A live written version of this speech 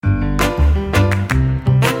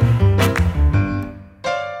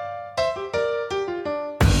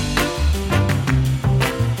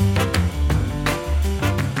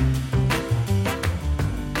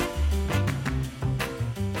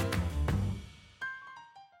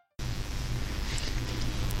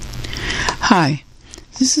Hi,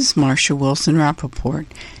 this is Marsha Wilson Rappaport,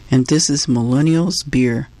 and this is Millennials,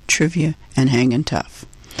 Beer, Trivia, and Hangin' Tough.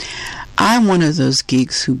 I'm one of those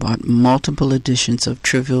geeks who bought multiple editions of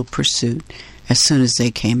Trivial Pursuit as soon as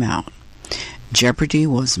they came out. Jeopardy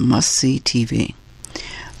was must-see TV.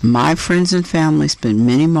 My friends and family spent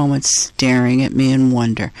many moments staring at me in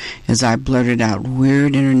wonder as I blurted out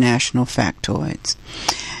weird international factoids.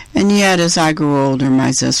 And yet, as I grew older,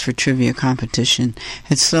 my zest for trivia competition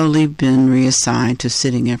had slowly been reassigned to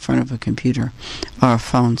sitting in front of a computer or a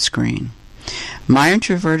phone screen. My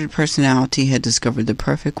introverted personality had discovered the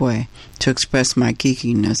perfect way to express my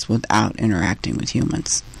geekiness without interacting with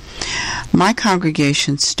humans. My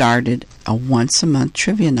congregation started a once-a-month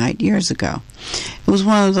trivia night years ago. It was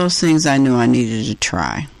one of those things I knew I needed to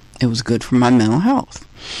try. It was good for my mental health.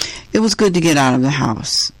 It was good to get out of the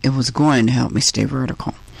house. It was going to help me stay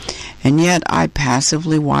vertical. And yet I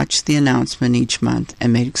passively watched the announcement each month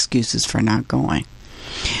and made excuses for not going.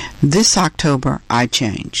 This October, I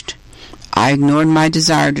changed. I ignored my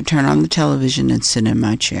desire to turn on the television and sit in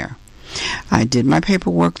my chair. I did my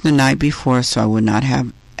paperwork the night before so I would not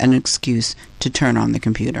have an excuse to turn on the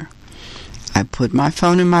computer. I put my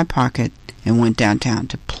phone in my pocket and went downtown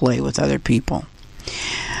to play with other people.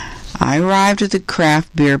 I arrived at the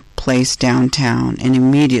craft beer place downtown and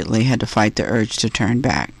immediately had to fight the urge to turn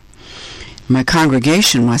back. My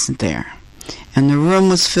congregation wasn't there, and the room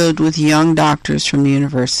was filled with young doctors from the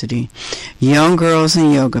university, young girls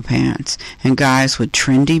in yoga pants, and guys with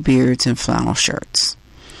trendy beards and flannel shirts.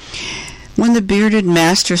 When the bearded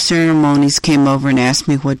master of ceremonies came over and asked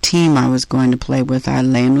me what team I was going to play with, I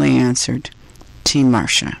lamely answered, Team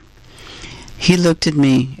Marsha. He looked at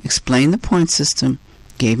me, explained the point system,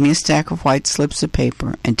 gave me a stack of white slips of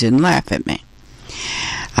paper, and didn't laugh at me.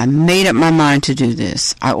 I made up my mind to do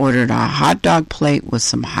this. I ordered a hot dog plate with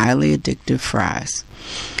some highly addictive fries.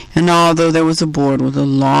 And although there was a board with a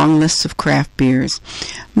long list of craft beers,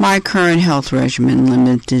 my current health regimen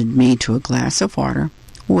limited me to a glass of water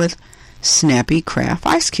with snappy craft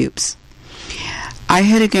ice cubes. I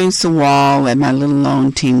hid against the wall at my little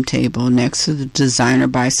lone team table next to the designer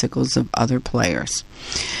bicycles of other players.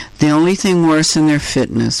 The only thing worse than their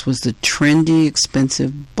fitness was the trendy,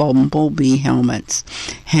 expensive bumblebee helmets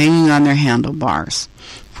hanging on their handlebars,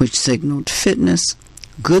 which signaled fitness,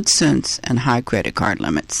 good sense, and high credit card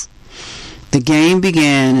limits. The game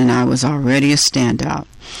began, and I was already a standout.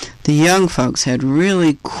 The young folks had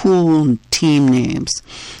really cool team names,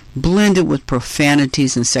 blended with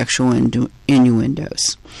profanities and sexual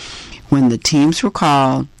innuendos. When the teams were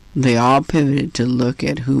called, they all pivoted to look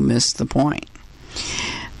at who missed the point.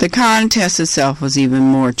 The contest itself was even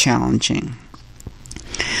more challenging.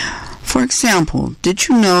 For example, did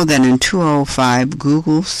you know that in 2005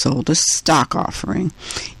 Google sold a stock offering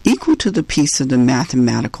equal to the piece of the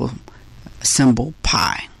mathematical symbol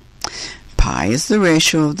pi? Pi is the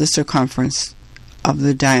ratio of the circumference of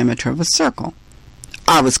the diameter of a circle.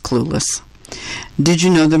 I was clueless. Did you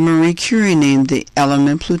know that Marie Curie named the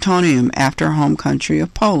element plutonium after her home country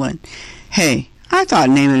of Poland? Hey, I thought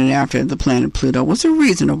naming it after the planet Pluto was a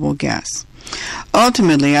reasonable guess.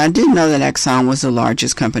 Ultimately, I did know that Exxon was the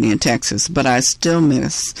largest company in Texas, but I still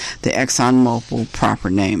miss the ExxonMobil proper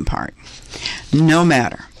name part. No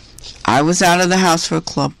matter. I was out of the house for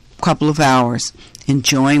a couple of hours,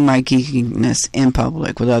 enjoying my geekiness in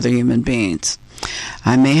public with other human beings.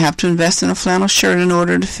 I may have to invest in a flannel shirt in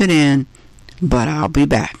order to fit in, but I'll be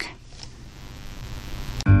back.